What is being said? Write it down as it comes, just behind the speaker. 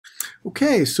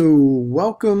Okay, so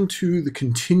welcome to the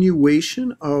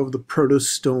continuation of the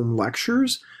protostome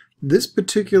lectures. This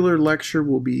particular lecture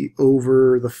will be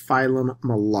over the phylum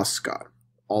Mollusca,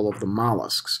 all of the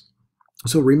mollusks.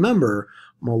 So remember,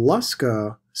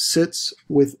 Mollusca sits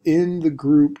within the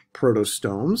group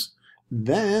protostomes,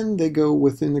 then they go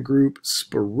within the group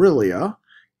Sporilia,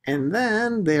 and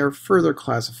then they are further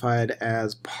classified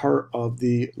as part of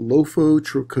the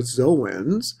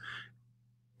Lophotrichozoans.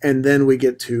 And then we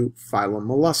get to phylum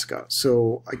Mollusca.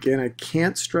 So again, I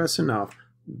can't stress enough,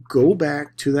 go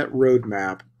back to that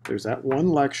roadmap. There's that one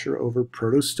lecture over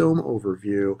protostome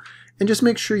overview, and just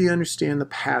make sure you understand the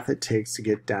path it takes to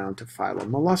get down to phylum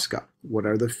Mollusca. What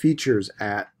are the features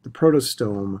at the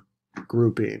protostome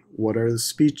grouping? What are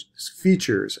the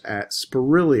features at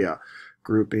Sporilia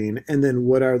grouping? And then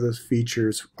what are the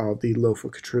features of the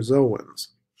Lophotrichozoans?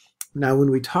 Now,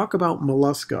 when we talk about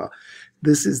Mollusca,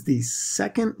 this is the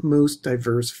second most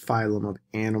diverse phylum of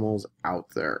animals out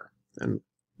there. And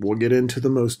we'll get into the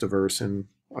most diverse in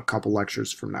a couple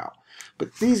lectures from now.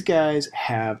 But these guys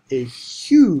have a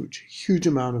huge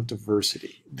amount of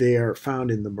diversity. They are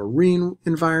found in the marine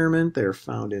environment, they are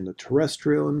found in the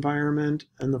terrestrial environment,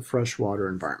 and the freshwater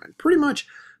environment. Pretty much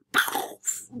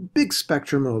big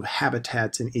spectrum of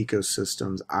habitats and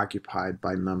ecosystems occupied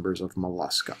by members of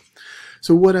Mollusca.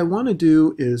 So what I want to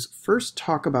do is first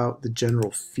talk about the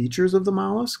general features of the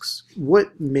mollusks,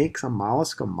 what makes a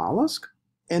mollusk,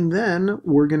 and then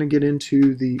we're going to get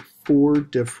into the 4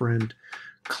 different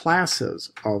classes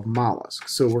of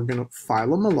mollusks. So we're going to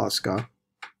phylum Mollusca,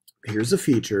 here's the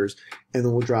features, and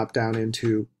then we'll drop down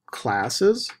into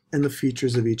classes and the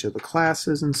features of each of the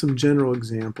classes and some general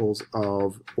examples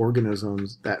of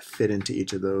organisms that fit into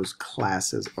each of those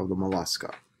classes of the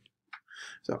mollusca.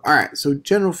 So, all right, so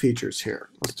general features here.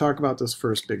 Let's talk about this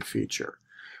first big feature.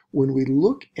 When we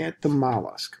look at the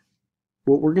mollusk,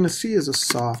 what we're going to see is a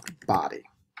soft body.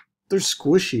 They're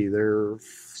squishy, they're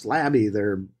flabby,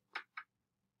 they're,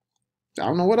 I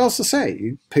don't know what else to say.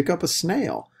 You pick up a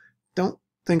snail. Don't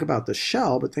think about the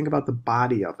shell, but think about the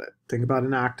body of it. Think about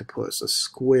an octopus, a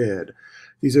squid.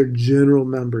 These are general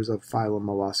members of phylum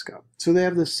Mollusca. So they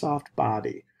have this soft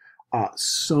body.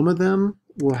 Some of them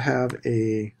will have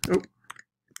a,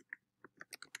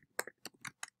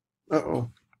 let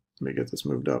me get this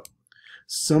moved up.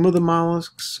 Some of the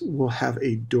mollusks will have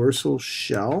a dorsal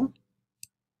shell.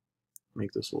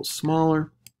 Make this a little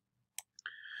smaller.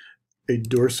 A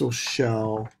dorsal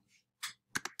shell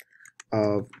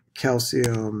of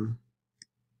calcium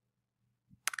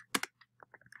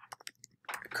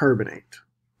carbonate.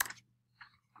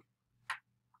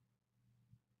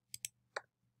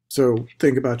 So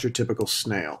think about your typical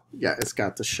snail. Yeah, it's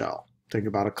got the shell. Think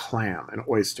about a clam, an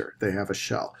oyster. They have a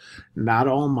shell. Not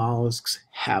all mollusks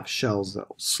have shells,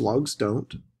 though. Slugs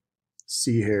don't.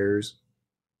 Sea hares,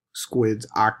 squids,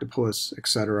 octopus,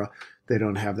 etc. They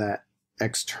don't have that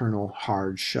external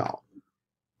hard shell.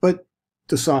 But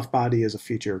the soft body is a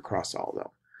feature across all of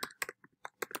them.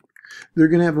 They're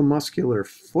going to have a muscular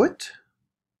foot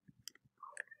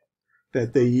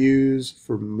that they use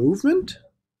for movement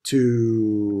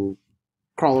to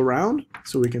crawl around.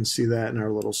 So we can see that in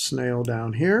our little snail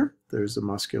down here. There's the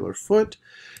muscular foot.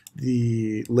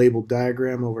 The labeled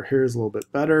diagram over here is a little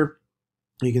bit better.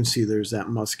 You can see there's that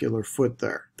muscular foot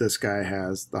there. This guy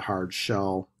has the hard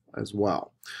shell as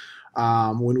well.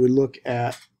 When we look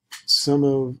at some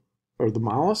of the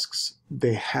mollusks,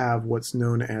 they have what's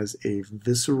known as a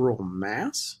visceral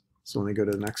mass. So let me go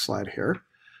to the next slide here.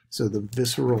 So the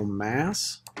visceral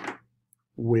mass,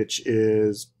 which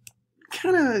is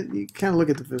you kind of look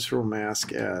at the visceral mass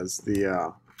as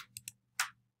the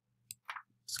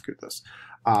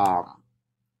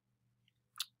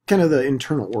kind of the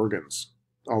internal organs,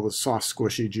 all the soft,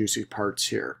 squishy, juicy parts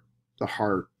here, the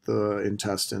heart, the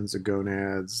intestines, the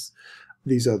gonads,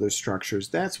 these other structures.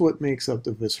 That's what makes up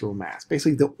the visceral mass,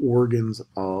 basically the organs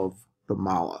of the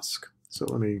mollusk. So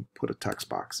let me put a text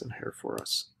box in here for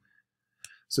us.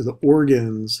 So the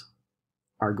organs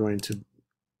are going to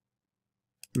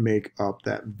make up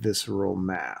that visceral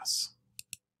mass.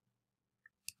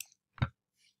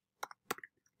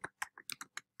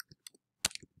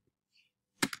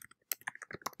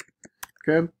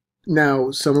 Okay,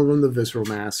 now some of them, the visceral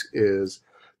mass is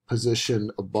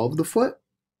positioned above the foot.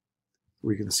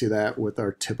 We can see that with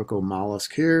our typical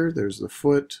mollusk here. There's the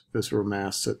foot, visceral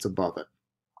mass sits above it.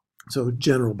 So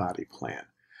general body plan.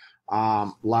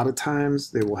 A lot of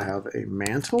times they will have a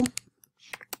mantle.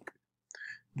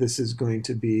 This is going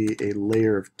to be a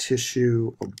layer of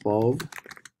tissue above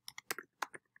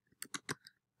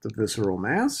the visceral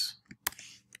mass.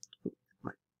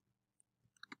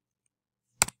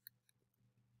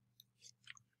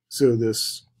 So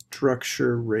this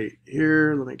structure right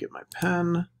here, let me get my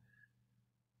pen,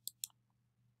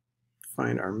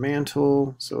 find our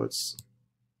mantle. So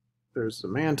there's the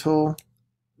mantle.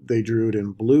 They drew it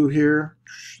in blue here.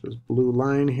 This blue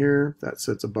line here that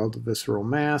sits above the visceral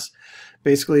mass.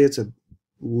 Basically, it's a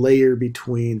layer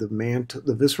between the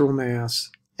visceral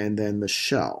mass and then the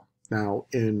shell. Now,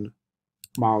 in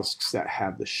mollusks that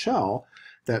have the shell,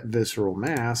 that visceral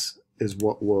mass is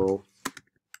what will,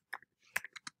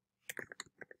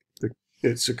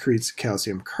 it secretes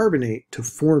calcium carbonate to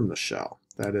form the shell.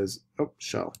 That is,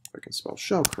 shell, if I can spell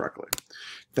shell correctly.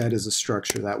 That is a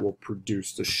structure that will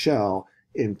produce the shell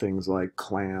in things like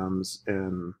clams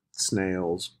and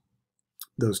snails,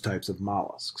 those types of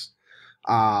mollusks.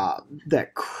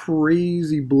 That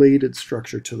crazy bladed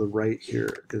structure to the right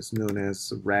here is known as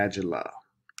the radula.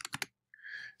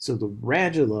 So the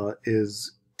radula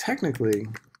is technically,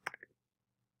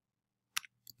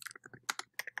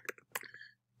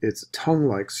 it's a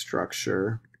tongue-like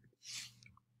structure.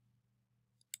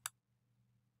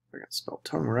 I got to spell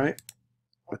tongue right.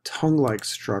 A tongue-like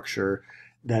structure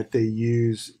that they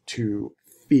use to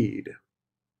feed.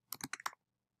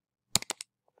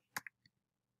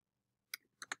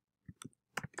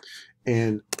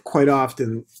 And quite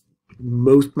often,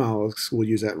 most mollusks will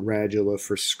use that radula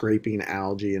for scraping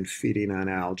algae and feeding on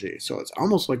algae. So it's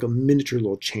almost like a miniature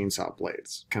little chainsaw blade.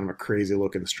 It's kind of a crazy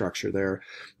looking structure there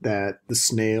that the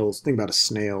snails, think about a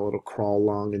snail, it'll crawl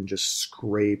along and just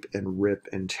scrape and rip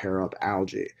and tear up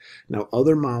algae. Now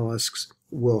other mollusks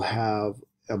will have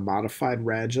a modified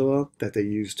radula that they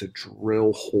use to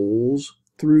drill holes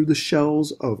through the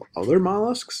shells of other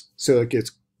mollusks. So it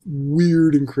gets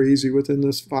weird and crazy within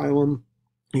this phylum.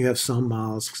 You have some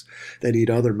mollusks that eat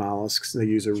other mollusks. They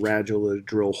use a radula to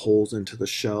drill holes into the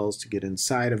shells to get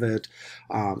inside of it.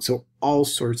 So all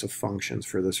sorts of functions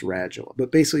for this radula.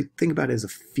 But basically, think about it as a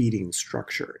feeding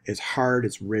structure. It's hard,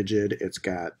 it's rigid, it's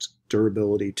got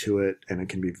durability to it, and it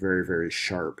can be very, very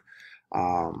sharp.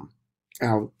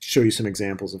 I'll show you some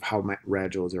examples of how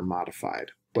radulas are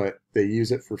modified, but they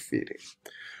use it for feeding.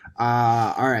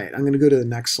 All right, I'm going to go to the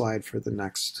next slide for the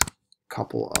next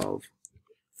couple of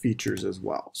features as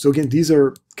well. So again, these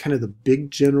are kind of the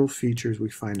big general features we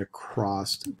find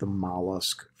across the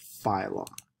mollusk phylum.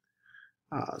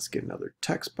 Let's get another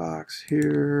text box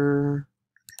here.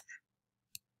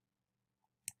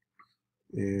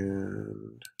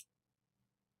 And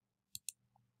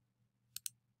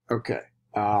okay,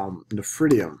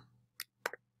 nephridium.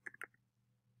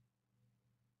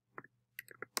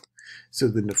 So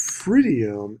the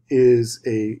nephridium is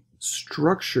a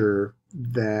structure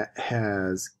that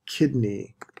has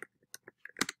kidney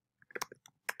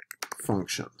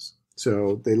functions.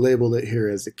 So they labeled it here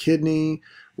as a kidney.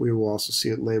 We will also see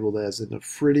it labeled as a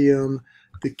nephridium.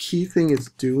 The key thing it's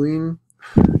doing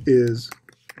is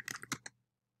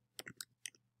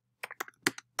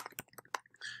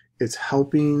it's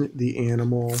helping the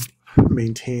animal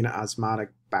maintain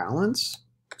osmotic balance.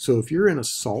 So if you're in a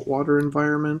saltwater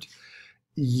environment,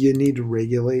 you need to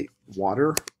regulate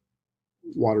water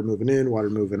moving in, water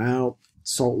moving out,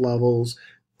 salt levels.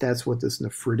 That's what this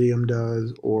nephridium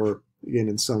does. Or again,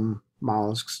 in some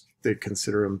mollusks, they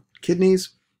consider them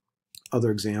kidneys.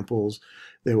 Other examples,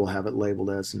 they will have it labeled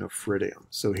as nephridium.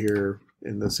 So here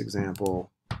in this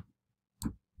example,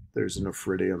 there's a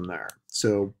nephridium there.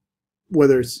 So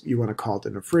whether it's, you want to call it the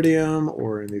nephridium,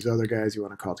 or in these other guys you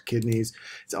want to call it the kidneys,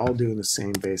 it's all doing the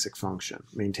same basic function,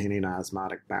 maintaining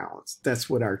osmotic balance. That's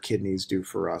what our kidneys do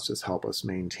for us, is help us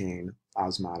maintain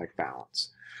osmotic balance.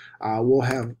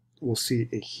 We'll see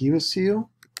a hemocoel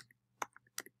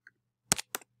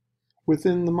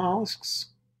within the mollusks.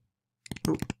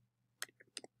 Oh.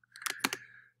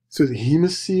 So the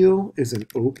hemocoel is an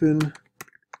open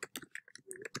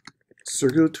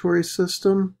circulatory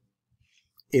system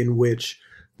in which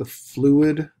the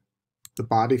fluid, the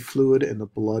body fluid and the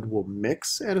blood will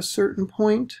mix at a certain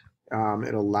point.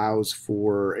 It allows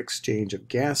for exchange of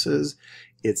gases.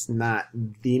 It's not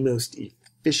the most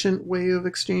efficient way of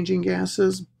exchanging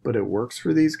gases, but it works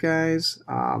for these guys.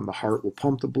 The heart will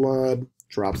pump the blood,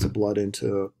 drops the blood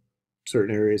into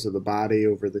certain areas of the body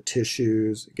over the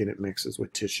tissues. Again, it mixes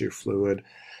with tissue fluid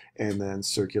and then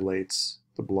circulates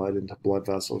the blood into blood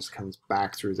vessels, comes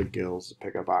back through the gills to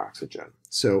pick up oxygen.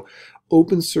 So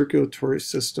open circulatory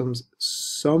systems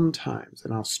sometimes,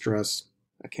 and I'll stress,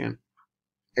 I can't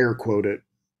air quote it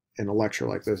in a lecture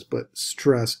like this, but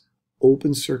stress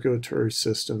open circulatory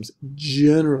systems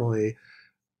generally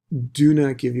do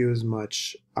not give you as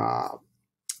much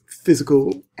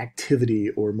physical activity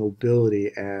or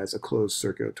mobility as a closed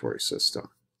circulatory system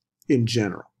in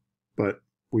general. But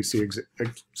we see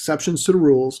exceptions to the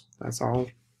rules. That's all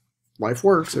life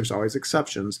works. There's always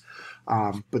exceptions,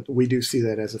 but we do see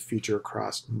that as a feature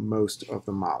across most of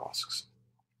the mollusks.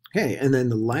 Okay, and then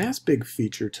the last big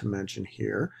feature to mention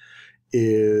here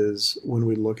is when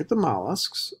we look at the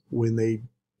mollusks, when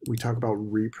we talk about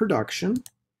reproduction.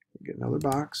 Get another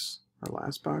box, our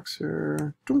last box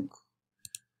here.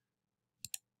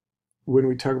 When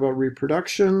we talk about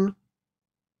reproduction,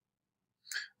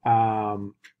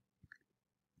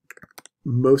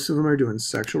 most of them are doing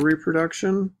sexual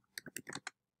reproduction.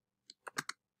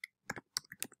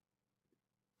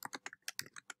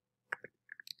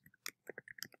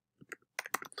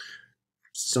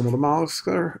 Some of the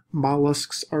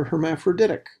mollusks are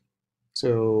hermaphroditic.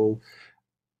 So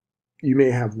you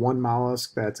may have one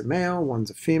mollusk that's a male,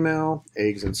 one's a female,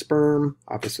 eggs and sperm.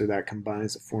 Obviously that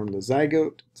combines to form the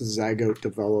zygote. The zygote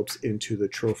develops into the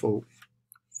trophophore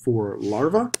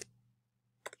larva.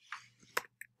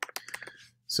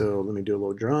 So let me do a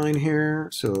little drawing here.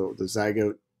 So the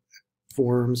zygote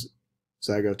forms,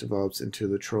 zygote develops into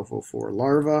the trophophore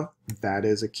larva. That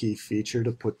is a key feature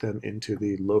to put them into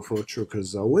the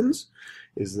Lophotrichozoans,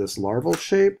 is this larval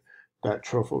shape. That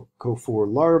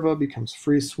trophophore larva becomes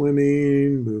free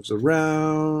swimming, moves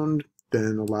around,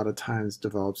 then a lot of times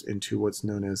develops into what's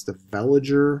known as the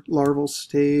veliger larval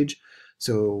stage.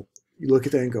 So you look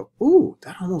at that and go, ooh,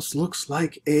 that almost looks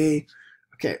like a...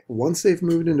 Okay, once they've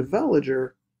moved into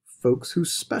veliger, folks who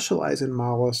specialize in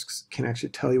mollusks can actually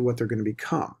tell you what they're going to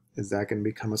become. Is that going to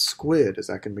become a squid? Is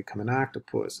that going to become an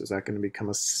octopus? Is that going to become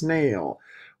a snail?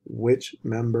 Which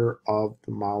member of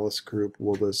the mollusk group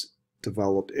will this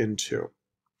develop into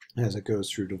as it goes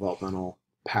through developmental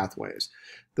pathways?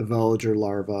 The veliger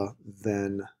larva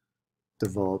then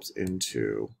develops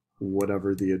into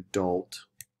whatever the adult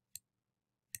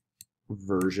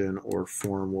version or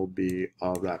form will be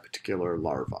of that particular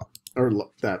larva or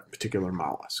that particular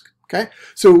mollusk. Okay,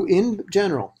 so in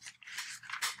general,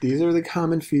 these are the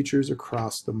common features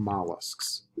across the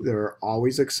mollusks. There are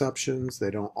always exceptions.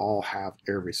 They don't all have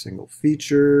every single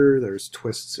feature. There's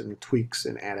twists and tweaks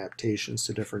and adaptations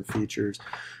to different features.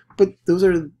 But those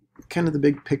are kind of the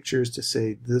big pictures to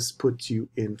say this puts you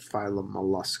in phylum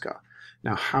Mollusca.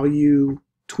 Now, how you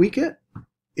tweak it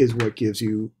is what gives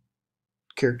you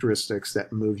characteristics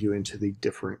that move you into the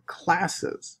different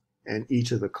classes. And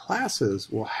each of the classes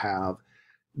will have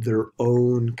their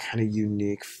own kind of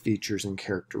unique features and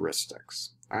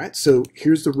characteristics. All right, so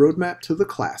here's the roadmap to the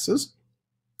classes.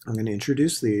 I'm going to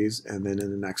introduce these and then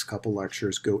in the next couple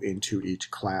lectures go into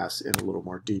each class in a little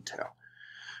more detail.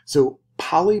 So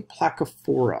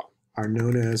Polyplacophora are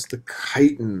known as the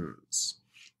chitons.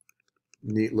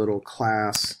 Neat little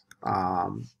class,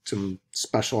 some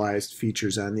specialized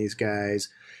features on these guys.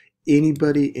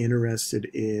 Anybody interested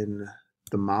in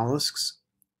the mollusks,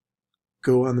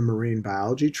 go on the marine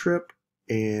biology trip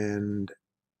and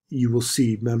you will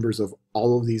see members of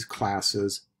all of these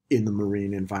classes in the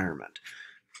marine environment.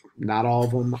 Not all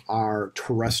of them are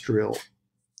terrestrial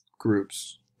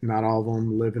groups. Not all of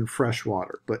them live in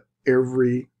freshwater, but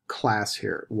every class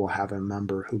here will have a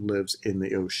member who lives in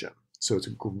the ocean. So it's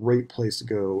a great place to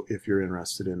go if you're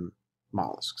interested in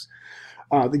mollusks.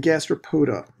 The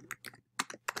gastropoda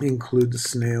include the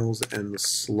snails and the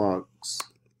slugs.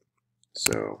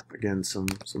 So again, some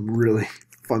really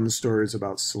fun stories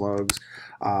about slugs.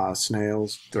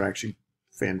 Snails, they're actually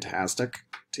fantastic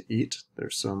to eat.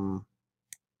 There's some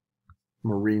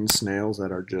marine snails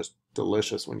that are just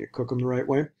delicious when you cook them the right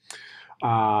way.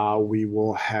 We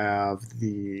will have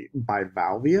the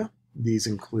bivalvia. These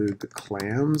include the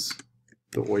clams,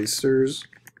 the oysters,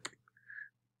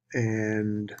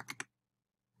 and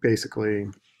basically,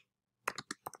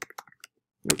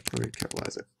 let me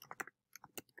capitalize it.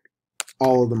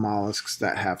 All of the mollusks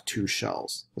that have two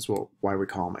shells. That's why we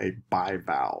call them a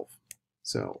bivalve.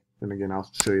 So, and again, I'll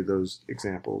show you those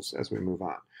examples as we move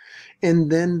on.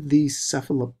 And then the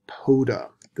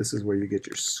cephalopoda. This is where you get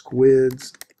your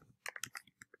squids,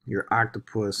 your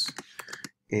octopus,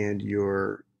 and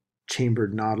your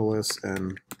chambered nautilus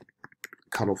and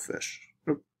cuttlefish.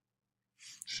 Oh,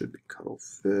 should be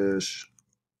cuttlefish.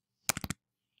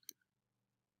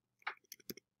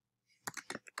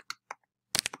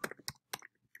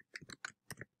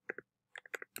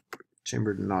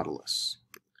 Chambered nautilus.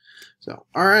 So,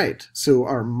 all right. So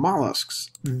our mollusks,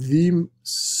 the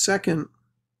second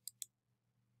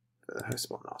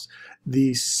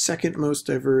most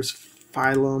diverse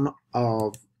phylum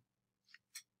of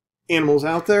animals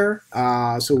out there.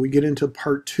 So we get into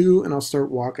part 2, and I'll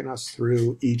start walking us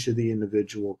through each of the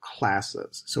individual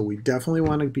classes. So we definitely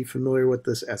want to be familiar with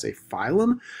this as a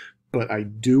phylum, but I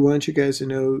do want you guys to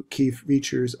know key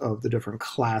features of the different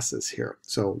classes here.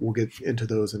 So we'll get into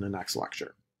those in the next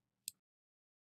lecture.